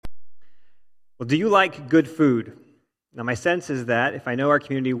Well, do you like good food? Now, my sense is that if I know our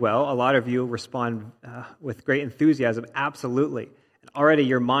community well, a lot of you respond with great enthusiasm, absolutely. And already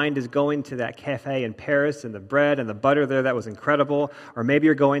your mind is going to that cafe in Paris and the bread and the butter there, that was incredible. Or maybe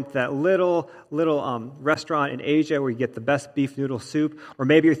you're going to that little restaurant in Asia where you get the best beef noodle soup. Or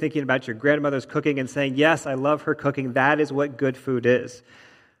maybe you're thinking about your grandmother's cooking and saying, yes, I love her cooking. That is what good food is.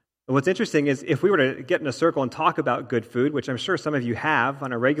 But what's interesting is if we were to get in a circle and talk about good food, which I'm sure some of you have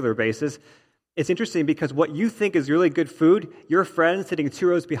on a regular basis, it's interesting because what you think is really good food, your friend sitting 2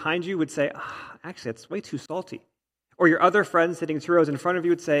 rows behind you would say, actually, it's way too salty. Or your other friend sitting 2 rows in front of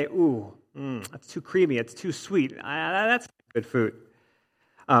you would say, that's too creamy, it's too sweet. That's good food.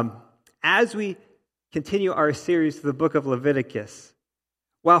 As we continue our series to the book of Leviticus,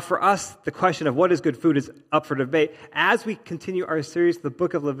 while for us the question of what is good food is up for debate, as we continue our series to the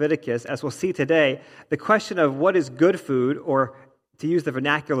book of Leviticus, as we'll see today, the question of what is good food, or to use the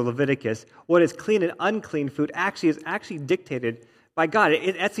vernacular Leviticus, what is clean and unclean food is actually dictated by God.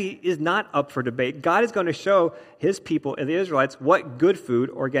 It actually is not up for debate. God is going to show his people and the Israelites what good food,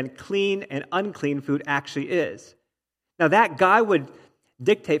 or again, clean and unclean food actually is. Now that God would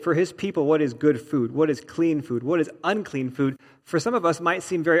dictate for his people what is good food, what is clean food, what is unclean food, for some of us might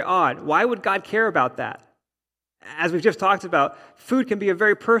seem very odd. Why would God care about that? As we've just talked about, food can be a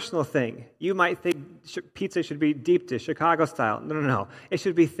very personal thing. You might think pizza should be deep dish, Chicago style. No. It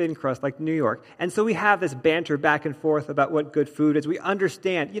should be thin crust like New York. And so we have this banter back and forth about what good food is. We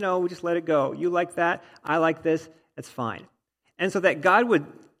understand, we just let it go. You like that, I like this, that's fine. And so that God would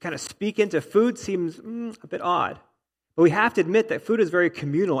kind of speak into food seems a bit odd. But we have to admit that food is very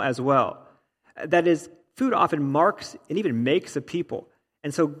communal as well. That is, food often marks and even makes a people.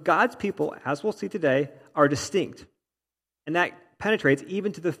 And so God's people, as we'll see today, are distinct. And that penetrates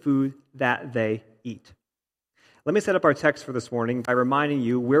even to the food that they eat. Let me set up our text for this morning by reminding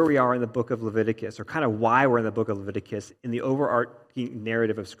you where we are in the book of Leviticus, or kind of why we're in the book of Leviticus in the overarching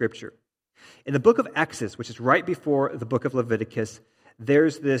narrative of Scripture. In the book of Exodus, which is right before the book of Leviticus,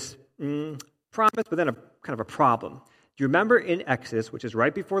 there's this promise, but then a kind of a problem. Do you remember in Exodus, which is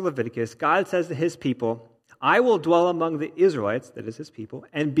right before Leviticus, God says to his people, I will dwell among the Israelites, that is his people,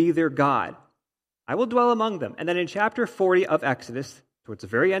 and be their God. I will dwell among them. And then in chapter 40 of Exodus, towards the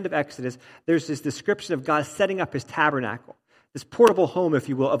very end of Exodus, there's this description of God setting up his tabernacle, this portable home, if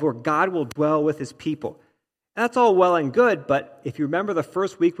you will, of where God will dwell with his people. And that's all well and good, but if you remember the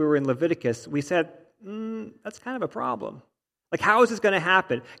first week we were in Leviticus, we said, that's kind of a problem. Like, how is this going to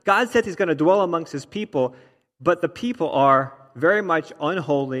happen? God says he's going to dwell amongst his people, but the people are very much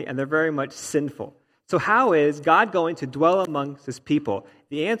unholy and they're very much sinful. So how is God going to dwell amongst his people?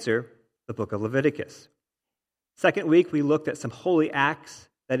 The answer, the book of Leviticus. Second week, we looked at some holy acts,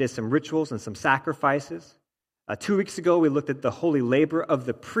 that is, some rituals and some sacrifices. 2 weeks ago, we looked at the holy labor of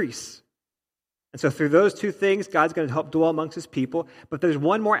the priests. And so through those two things, God's going to help dwell amongst his people. But there's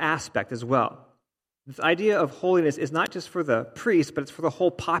one more aspect as well. This idea of holiness is not just for the priests, but it's for the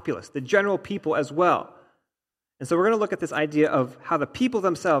whole populace, the general people as well. And so we're going to look at this idea of how the people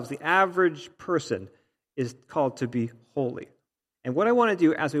themselves, the average person, is called to be holy. And what I want to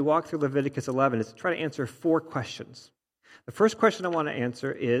do as we walk through Leviticus 11 is try to answer 4 questions. The first question I want to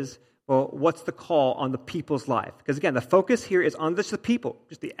answer is, well, what's the call on the people's life? Because again, the focus here is on just the people,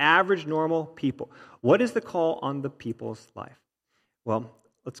 just the average, normal people. What is the call on the people's life? Well,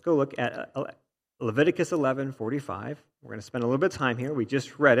 let's go look at Leviticus 11:45. We're going to spend a little bit of time here. We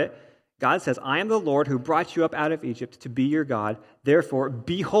just read it. God says, I am the Lord who brought you up out of Egypt to be your God. Therefore,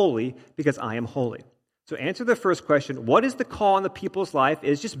 be holy because I am holy. So answer the first question, what is the call on the people's life?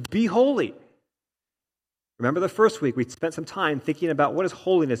 Is just be holy. Remember the first week, we spent some time thinking about what does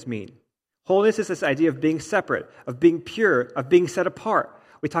holiness mean? Holiness is this idea of being separate, of being pure, of being set apart.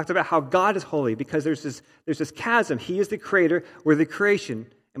 We talked about how God is holy because there's this chasm. He is the creator, we're the creation.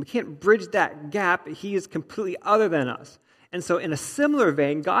 And we can't bridge that gap. He is completely other than us. And so in a similar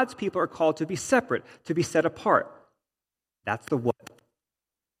vein, God's people are called to be separate, to be set apart. That's the what.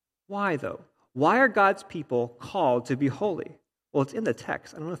 Why, though? Why are God's people called to be holy? Well, it's in the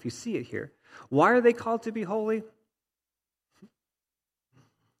text. I don't know if you see it here. Why are they called to be holy?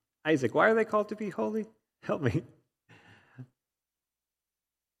 Isaac, why are they called to be holy? Help me.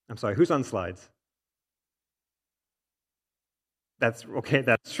 I'm sorry, who's on slides? That's okay,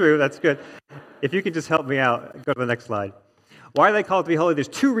 that's true, that's good. If you could just help me out, go to the next slide. Why are they called to be holy? There's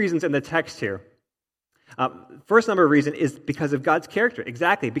 2 reasons in the text here. First number of reason is because of God's character.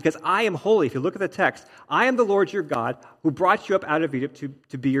 Exactly, because I am holy. If you look at the text, I am the Lord your God who brought you up out of Egypt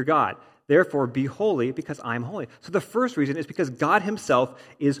to be your God. Therefore, be holy because I am holy. So the first reason is because God himself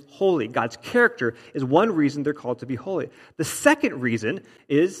is holy. God's character is one reason they're called to be holy. The second reason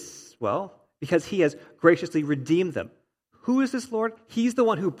is, well, because he has graciously redeemed them. Who is this Lord? He's the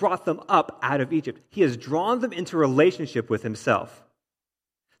one who brought them up out of Egypt. He has drawn them into relationship with himself.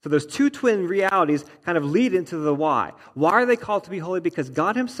 So those two twin realities kind of lead into the why. Why are they called to be holy? Because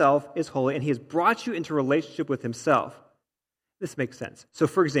God himself is holy, and he has brought you into relationship with himself. This makes sense. So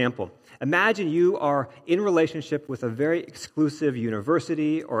for example, imagine you are in relationship with a very exclusive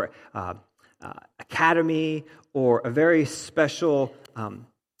university or academy or a very special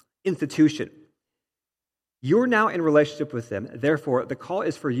institution. You're now in relationship with them. Therefore, the call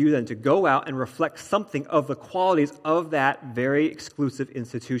is for you then to go out and reflect something of the qualities of that very exclusive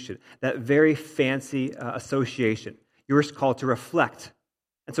institution, that very fancy association. You're called to reflect.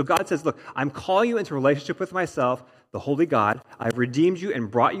 And so God says, look, I'm calling you into relationship with myself, the holy God. I've redeemed you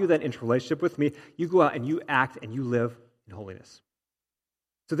and brought you then into relationship with me. You go out and you act and you live in holiness.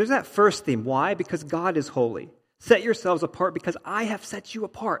 So there's that first theme. Why? Because God is holy. Set yourselves apart because I have set you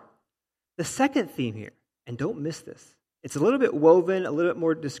apart. The second theme here, and don't miss this. It's a little bit woven, a little bit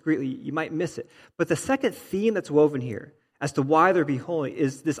more discreetly. You might miss it. But the second theme that's woven here as to why they're be holy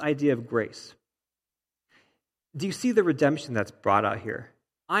is this idea of grace. Do you see the redemption that's brought out here?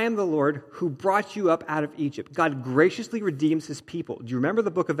 I am the Lord who brought you up out of Egypt. God graciously redeems his people. Do you remember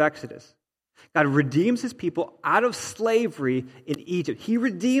the book of Exodus? God redeems his people out of slavery in Egypt. He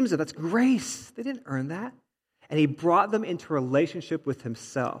redeems them. That's grace. They didn't earn that. And he brought them into relationship with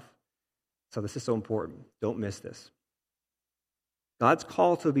himself. So this is so important. Don't miss this. God's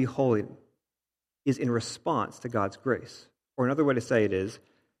call to be holy is in response to God's grace. Or another way to say it is,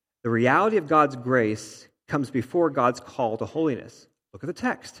 the reality of God's grace comes before God's call to holiness. Look at the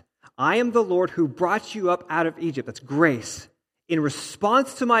text. I am the Lord who brought you up out of Egypt. That's grace. In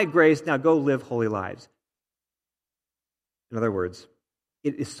response to my grace, now go live holy lives. In other words,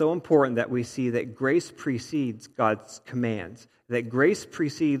 it is so important that we see that grace precedes God's commands, that grace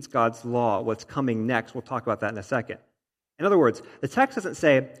precedes God's law, what's coming next. We'll talk about that in a second. In other words, the text doesn't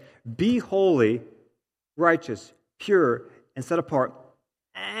say, be holy, righteous, pure, and set apart,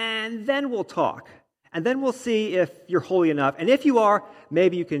 and then we'll talk. And then we'll see if you're holy enough. And if you are,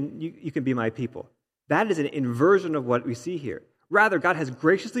 maybe you can be my people. That is an inversion of what we see here. Rather, God has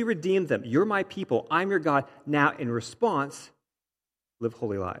graciously redeemed them. You're my people. I'm your God. Now, in response, live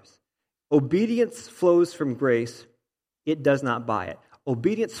holy lives. Obedience flows from grace. It does not buy it.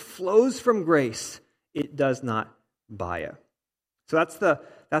 Obedience flows from grace. It does not buy it. So that's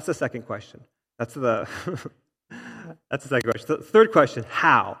the second question. That's the second question. The third question,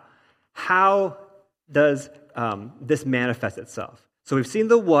 how? How does this manifest itself? So we've seen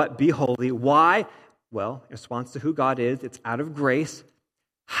the what, be holy. Why? Well, in response to who God is, it's out of grace.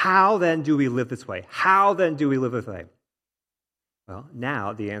 How then do we live this way? How then do we live this way? Well,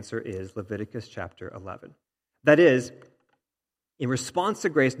 now the answer is Leviticus chapter 11. That is, in response to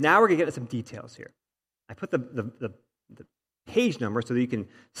grace, now we're going to get into some details here. I put the page number so that you can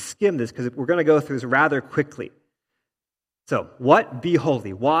skim this because we're going to go through this rather quickly. So, what? Be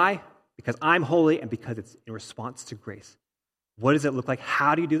holy. Why? Because I'm holy and because it's in response to grace. What does it look like?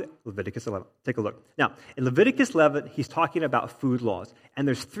 How do you do that? Leviticus 11. Take a look. Now, in Leviticus 11, he's talking about food laws. And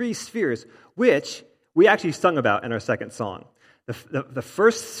there's 3 spheres, which we actually sung about in our second song. The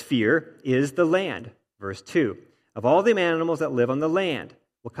first sphere is the land, verse 2. Of all the animals that live on the land.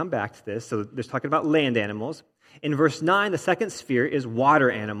 We'll come back to this. So there's talking about land animals. In verse 9, the second sphere is water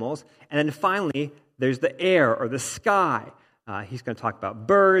animals. And then finally, there's the air or the sky. He's going to talk about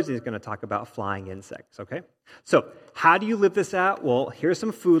birds. He's going to talk about flying insects, okay? So how do you live this out? Well, here's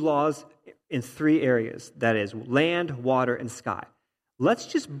some food laws in 3 areas. That is land, water, and sky. Let's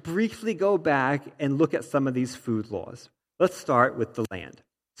just briefly go back and look at some of these food laws. Let's start with the land.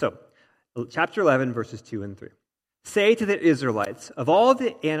 So chapter 11, verses 2 and 3. Say to the Israelites, of all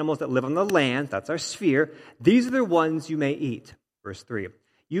the animals that live on the land, that's our sphere, these are the ones you may eat. Verse 3.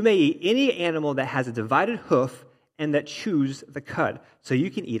 You may eat any animal that has a divided hoof and that chews the cud. So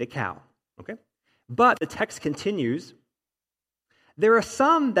you can eat a cow. Okay? But the text continues, there are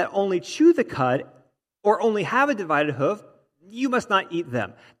some that only chew the cud or only have a divided hoof. You must not eat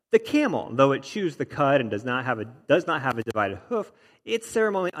them. The camel, though it chews the cud and does not have a divided hoof, it's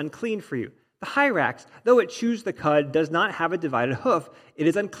ceremonially unclean for you. The hyrax, though it chews the cud, does not have a divided hoof. It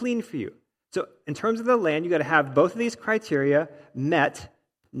is unclean for you. So in terms of the land, you've got to have both of these criteria met,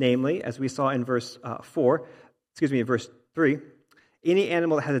 namely, as we saw in verse 3, any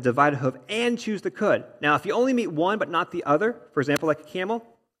animal that has a divided hoof and chews the cud. Now, if you only meet one but not the other, for example, like a camel,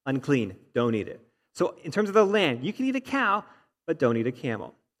 unclean, don't eat it. So in terms of the land, you can eat a cow, but don't eat a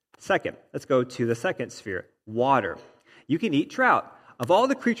camel. Second, let's go to the second sphere, water. You can eat trout. Of all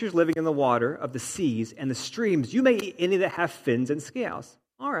the creatures living in the water, of the seas and the streams, you may eat any that have fins and scales.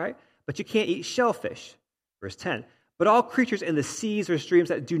 All right, but you can't eat shellfish. Verse 10, but all creatures in the seas or streams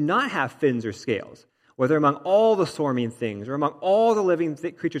that do not have fins or scales, whether among all the swarming things or among all the living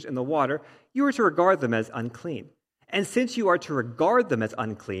creatures in the water, you are to regard them as unclean. And since you are to regard them as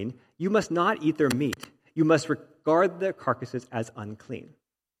unclean, you must not eat their meat. You must regard their carcasses as unclean.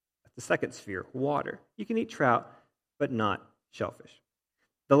 That's the second sphere, water. You can eat trout, but not shellfish.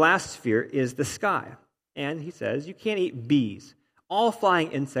 The last sphere is the sky. And he says, you can't eat bees. All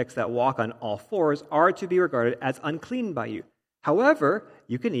flying insects that walk on all fours are to be regarded as unclean by you. However,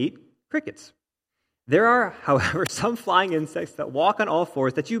 you can eat crickets. There are, however, some flying insects that walk on all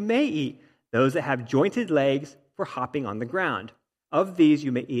fours that you may eat, those that have jointed legs for hopping on the ground. Of these,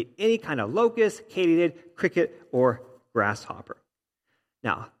 you may eat any kind of locust, katydid, cricket, or grasshopper.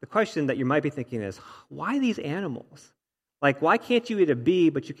 Now, the question that you might be thinking is, why these animals? Like, why can't you eat a bee,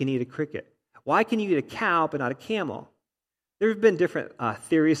 but you can eat a cricket? Why can you eat a cow, but not a camel? There have been different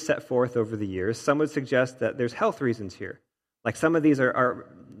theories set forth over the years. Some would suggest that there's health reasons here. Like some of these are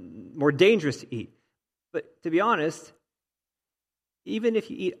more dangerous to eat. But to be honest, even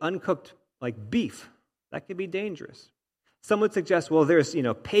if you eat uncooked, like beef, that could be dangerous. Some would suggest, well, there's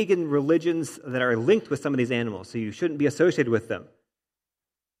pagan religions that are linked with some of these animals, so you shouldn't be associated with them.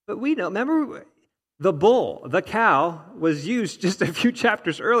 But we know, remember, the bull, the cow, was used just a few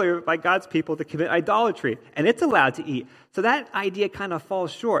chapters earlier by God's people to commit idolatry, and it's allowed to eat. So that idea kind of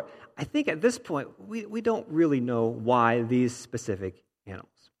falls short. I think at this point, we don't really know why these specific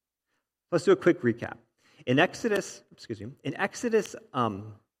animals. Let's do a quick recap. In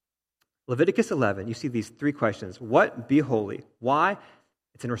Leviticus 11, you see these three questions. What? Be holy. Why?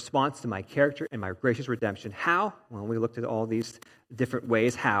 It's in response to my character and my gracious redemption. How? Well, we looked at all these different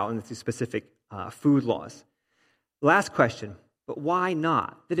ways how, and these specific food laws. Last question, but why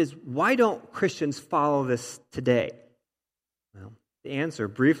not? That is, why don't Christians follow this today? Well, the answer,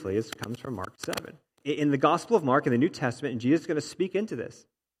 briefly, comes from Mark 7. In the Gospel of Mark, in the New Testament, and Jesus is going to speak into this.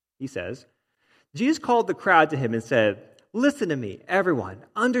 He says, Jesus called the crowd to him and said, listen to me, everyone,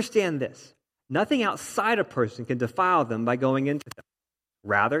 understand this. Nothing outside a person can defile them by going into them.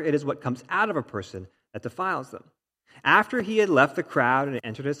 Rather, it is what comes out of a person that defiles them. After he had left the crowd and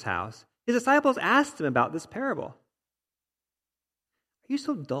entered his house, his disciples asked him about this parable. Are you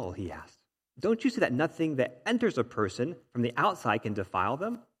so dull, he asked. Don't you see that nothing that enters a person from the outside can defile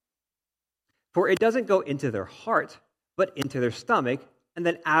them? For it doesn't go into their heart, but into their stomach, and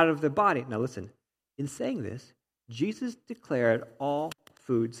then out of their body. Now listen, in saying this, Jesus declared all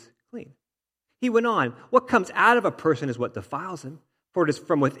foods clean. He went on, what comes out of a person is what defiles him. For it is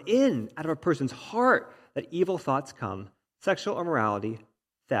from within, out of a person's heart, that evil thoughts come, sexual immorality,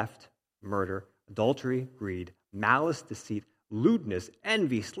 theft, murder, adultery, greed, malice, deceit, lewdness,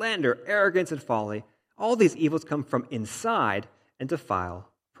 envy, slander, arrogance, and folly. All these evils come from inside and defile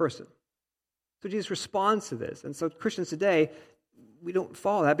a person. So Jesus responds to this. And so Christians today, we don't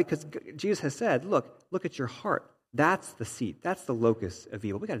follow that because Jesus has said, look at your heart. That's the seed. That's the locus of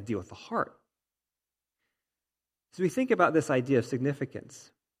evil. We've got to deal with the heart. So we think about this idea of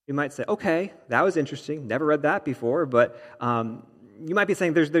significance. You might say, okay, that was interesting. Never read that before, but you might be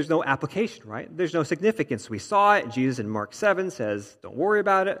saying there's no application, right? There's no significance. We saw it. Jesus in Mark 7 says, don't worry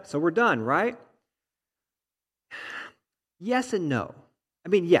about it, so we're done, right? Yes and no. I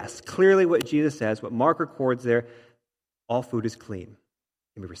mean, yes, clearly what Jesus says, what Mark records there, all food is clean,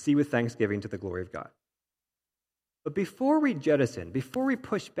 and we receive with thanksgiving to the glory of God. But before we jettison, before we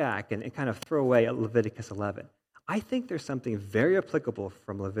push back and kind of throw away Leviticus 11, I think there's something very applicable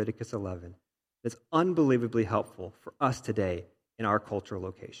from Leviticus 11 that's unbelievably helpful for us today in our cultural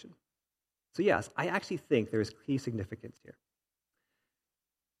location. So yes, I actually think there is key significance here.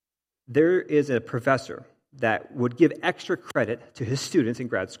 There is a professor that would give extra credit to his students in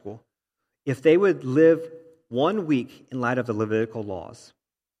grad school if they would live 1 week in light of the Levitical laws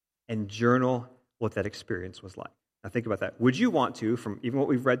and journal what that experience was like. Now think about that. Would you want to, from even what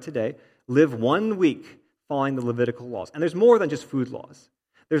we've read today, live 1 week following the Levitical laws? And there's more than just food laws.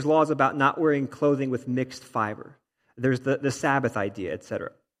 There's laws about not wearing clothing with mixed fiber. There's the Sabbath idea,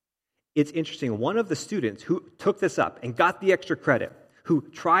 etc. It's interesting. One of the students who took this up and got the extra credit, who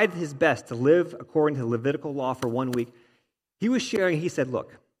tried his best to live according to the Levitical law for 1 week, he was sharing, he said,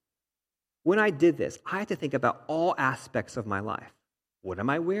 look, when I did this, I had to think about all aspects of my life. What am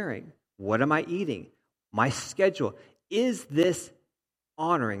I wearing? What am I eating? My schedule. Is this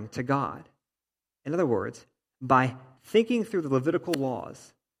honoring to God? In other words, by thinking through the Levitical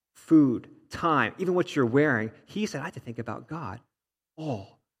laws, food, time, even what you're wearing, he said, I had to think about God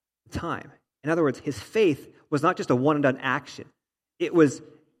all the time. In other words, his faith was not just a one-and-done action. It was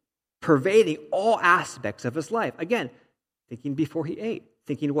pervading all aspects of his life. Again, thinking before he ate,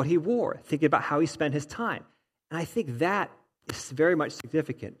 thinking what he wore, thinking about how he spent his time. And I think that is very much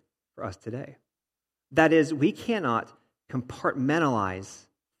significant for us today. That is, we cannot compartmentalize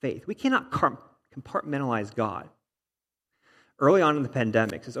faith. We cannot compartmentalize God. Early on in the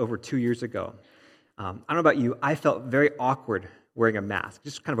pandemic, this is over 2 years ago, I don't know about you, I felt very awkward wearing a mask.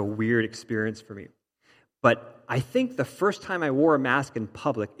 Just kind of a weird experience for me. But I think the first time I wore a mask in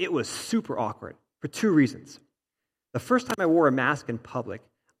public, it was super awkward for 2 reasons. The first time I wore a mask in public,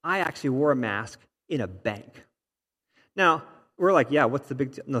 I actually wore a mask in a bank. Now, we're like, yeah, what's the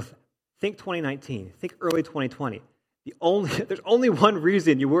big deal? No, think 2019. Think early 2020. There's only one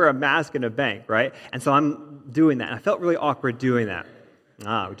reason you wear a mask in a bank, right? And so I'm doing that. And I felt really awkward doing that.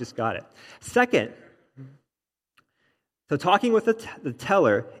 We just got it. Second, so talking with the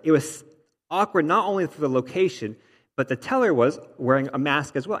teller, it was awkward not only for the location, but the teller was wearing a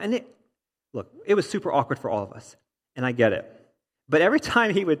mask as well. And it was super awkward for all of us. And I get it. But every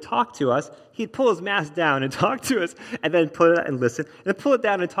time he would talk to us, he'd pull his mask down and talk to us, and then put it out and listen, and then pull it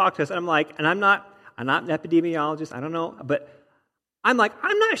down and talk to us. And I'm like, and I'm not an epidemiologist, I don't know, but I'm like,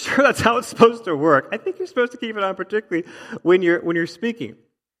 I'm not sure that's how it's supposed to work. I think you're supposed to keep it on, particularly when you're speaking.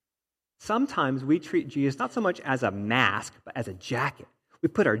 Sometimes we treat Jesus not so much as a mask, but as a jacket. We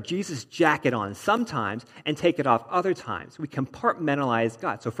put our Jesus jacket on sometimes and take it off other times. We compartmentalize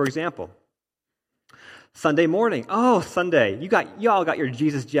God. So, for example, Sunday morning. Oh, Sunday. You all got your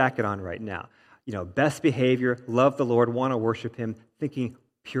Jesus jacket on right now. Best behavior, love the Lord, want to worship him, thinking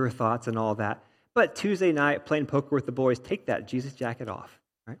pure thoughts and all that. But Tuesday night, playing poker with the boys, take that Jesus jacket off,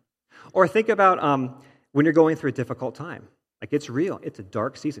 right? Or think about when you're going through a difficult time. Like, it's real. It's a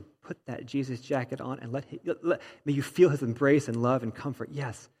dark season. Put that Jesus jacket on and may you feel his embrace and love and comfort.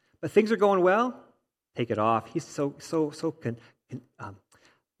 Yes. But things are going well, take it off. He's so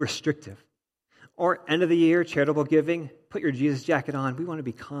restrictive. Or end of the year, charitable giving, put your Jesus jacket on. We want to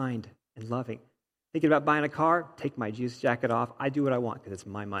be kind and loving. Thinking about buying a car, take my Jesus jacket off. I do what I want because it's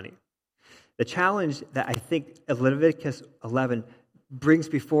my money. The challenge that I think Leviticus 11 brings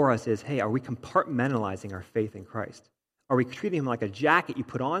before us is, hey, are we compartmentalizing our faith in Christ? Are we treating him like a jacket you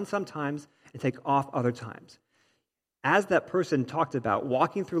put on sometimes and take off other times? As that person talked about,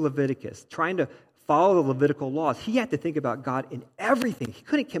 walking through Leviticus, trying to follow the Levitical laws, he had to think about God in everything. He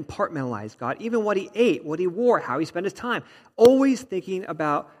couldn't compartmentalize God, even what he ate, what he wore, how he spent his time. Always thinking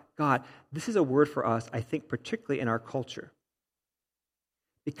about God. This is a word for us, I think, particularly in our culture.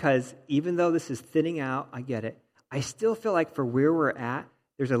 Because even though this is thinning out, I get it, I still feel like for where we're at,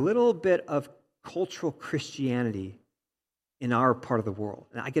 there's a little bit of cultural Christianity in our part of the world.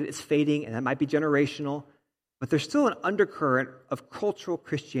 And I get it, it's fading, and that might be generational, but there's still an undercurrent of cultural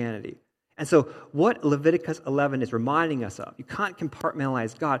Christianity. And so what Leviticus 11 is reminding us of, you can't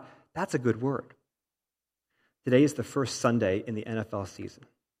compartmentalize God, that's a good word. Today is the first Sunday in the NFL season.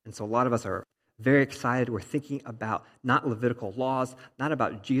 And so a lot of us are very excited. We're thinking about not Levitical laws, not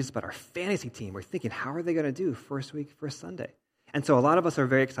about Jesus, but our fantasy team. We're thinking, how are they going to do first Sunday? And so a lot of us are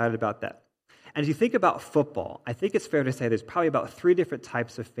very excited about that. And as you think about football, I think it's fair to say there's probably about 3 different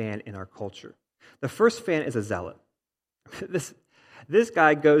types of fan in our culture. The first fan is a zealot. This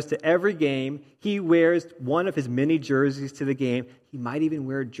guy goes to every game. He wears one of his many jerseys to the game. He might even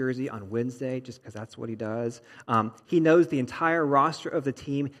wear a jersey on Wednesday just because that's what he does. He knows the entire roster of the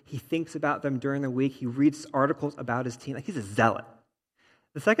team. He thinks about them during the week. He reads articles about his team. Like, he's a zealot.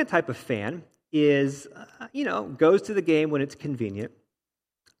 The second type of fan is, goes to the game when it's convenient.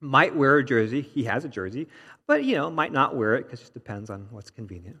 Might wear a jersey. He has a jersey. But, might not wear it because it just depends on what's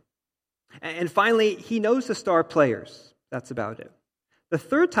convenient. And finally, he knows the star players. That's about it. The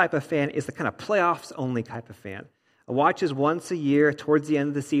third type of fan is the kind of playoffs-only type of fan. Watches once a year towards the end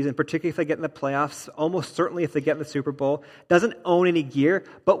of the season, particularly if they get in the playoffs, almost certainly if they get in the Super Bowl. Doesn't own any gear,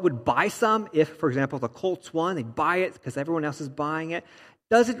 but would buy some if, for example, the Colts won. They'd buy it because everyone else is buying it.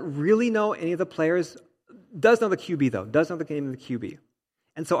 Doesn't really know any of the players. Does know the QB, though. Does know the name of the QB.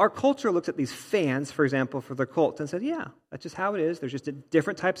 And so our culture looks at these fans, for example, for the Colts and said, yeah, that's just how it is. There's just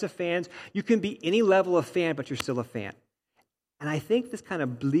different types of fans. You can be any level of fan, but you're still a fan. And I think this kind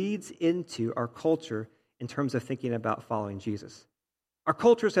of bleeds into our culture in terms of thinking about following Jesus. Our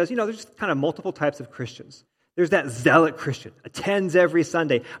culture says, there's kind of multiple types of Christians. There's that zealot Christian, attends every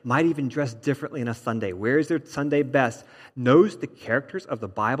Sunday, might even dress differently on a Sunday, wears their Sunday best, knows the characters of the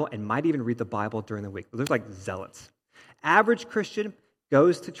Bible, and might even read the Bible during the week. There's like zealots. Average Christian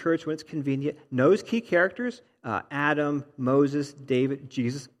goes to church when it's convenient, knows key characters, Adam, Moses, David,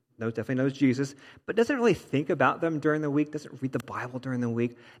 Jesus, definitely knows Jesus, but doesn't really think about them during the week, doesn't read the Bible during the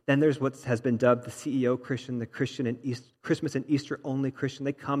week. Then there's what has been dubbed the CEO Christian, the Christian and Christmas and Easter only Christian.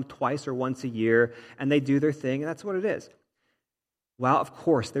 They come twice or once a year, and they do their thing, and that's what it is. while, of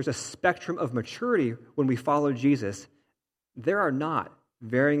course, there's a spectrum of maturity when we follow Jesus, there are not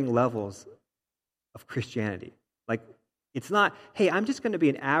varying levels of Christianity. Like, it's not, hey, I'm just going to be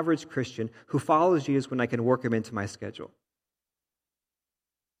an average Christian who follows Jesus when I can work him into my schedule.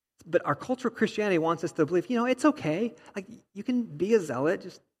 But our cultural Christianity wants us to believe, it's okay. Like, you can be a zealot,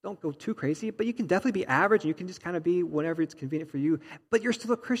 just don't go too crazy, but you can definitely be average, and you can just kind of be whenever it's convenient for you, but you're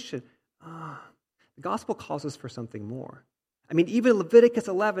still a Christian. The gospel calls us for something more. I mean, even Leviticus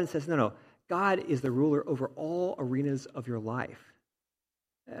 11 says, no, God is the ruler over all arenas of your life.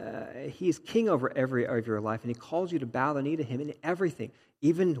 He is king over every area of your life, and he calls you to bow the knee to him in everything,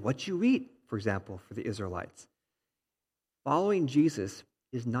 even what you eat, for example, for the Israelites. Following Jesus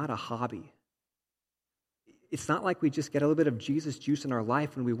is not a hobby. It's not like we just get a little bit of Jesus juice in our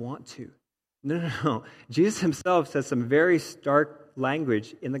life when we want to. No. Jesus himself says some very stark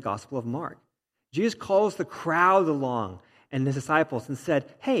language in the Gospel of Mark. Jesus calls the crowd along and his disciples and said,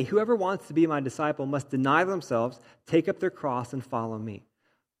 hey, whoever wants to be my disciple must deny themselves, take up their cross, and follow me.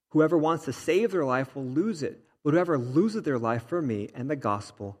 Whoever wants to save their life will lose it, but whoever loses their life for me and the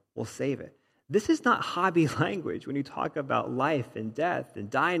gospel will save it. This is not hobby language when you talk about life and death and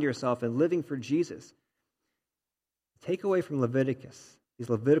dying to yourself and living for Jesus. Take away from Leviticus, these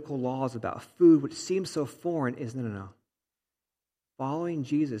Levitical laws about food, which seems so foreign, is no. Following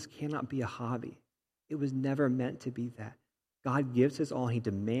Jesus cannot be a hobby. It was never meant to be that. God gives his all, and he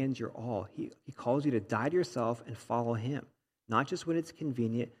demands your all. He calls you to die to yourself and follow him, not just when it's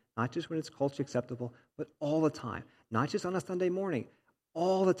convenient, not just when it's culturally acceptable, but all the time, not just on a Sunday morning,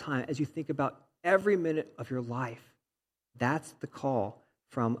 all the time as you think about every minute of your life. That's the call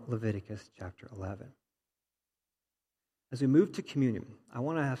from Leviticus chapter 11. As we move to communion, I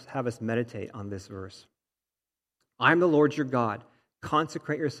want to have us meditate on this verse. I am the Lord your God.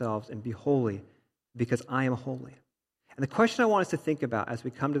 Consecrate yourselves and be holy, because I am holy. And the question I want us to think about as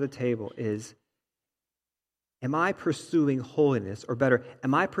we come to the table is, am I pursuing holiness, or better,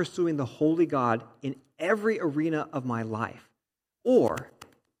 am I pursuing the holy God in every arena of my life? Or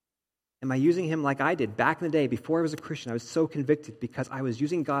am I using him like I did back in the day before I was a Christian? I was so convicted because I was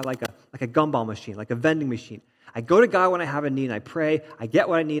using God like a gumball machine, like a vending machine. I go to God when I have a need, and I pray, I get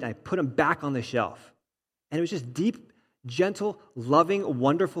what I need, I put him back on the shelf. And it was just deep, gentle, loving,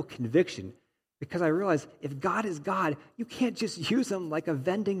 wonderful conviction, because I realized if God is God, you can't just use him like a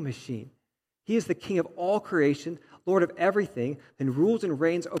vending machine. He is the king of all creation, Lord of everything, and rules and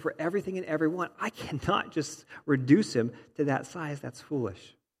reigns over everything and everyone. I cannot just reduce him to that size. That's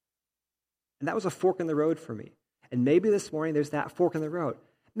foolish. And that was a fork in the road for me. And maybe this morning there's that fork in the road.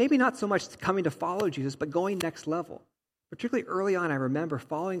 Maybe not so much coming to follow Jesus, but going next level. Particularly early on, I remember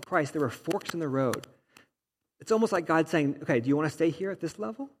following Christ, there were forks in the road. It's almost like God saying, okay, do you want to stay here at this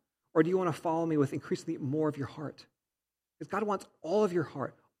level? Or do you want to follow me with increasingly more of your heart? Because God wants all of your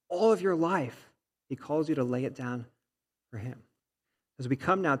heart, all of your life. He calls you to lay it down for him. As we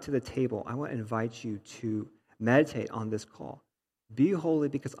come now to the table, I want to invite you to meditate on this call. Be holy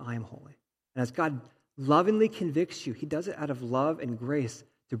because I am holy. And as God lovingly convicts you, he does it out of love and grace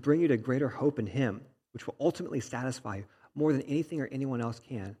to bring you to greater hope in him, which will ultimately satisfy you more than anything or anyone else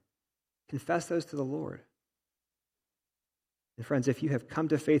can. Confess those to the Lord. And friends, if you have come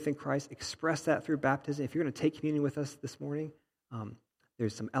to faith in Christ, express that through baptism. If you're going to take communion with us this morning,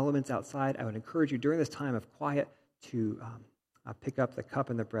 there's some elements outside. I would encourage you during this time of quiet to pick up the cup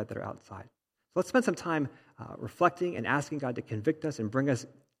and the bread that are outside. So let's spend some time reflecting and asking God to convict us and bring us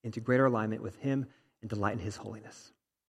into greater alignment with him and delight in his holiness.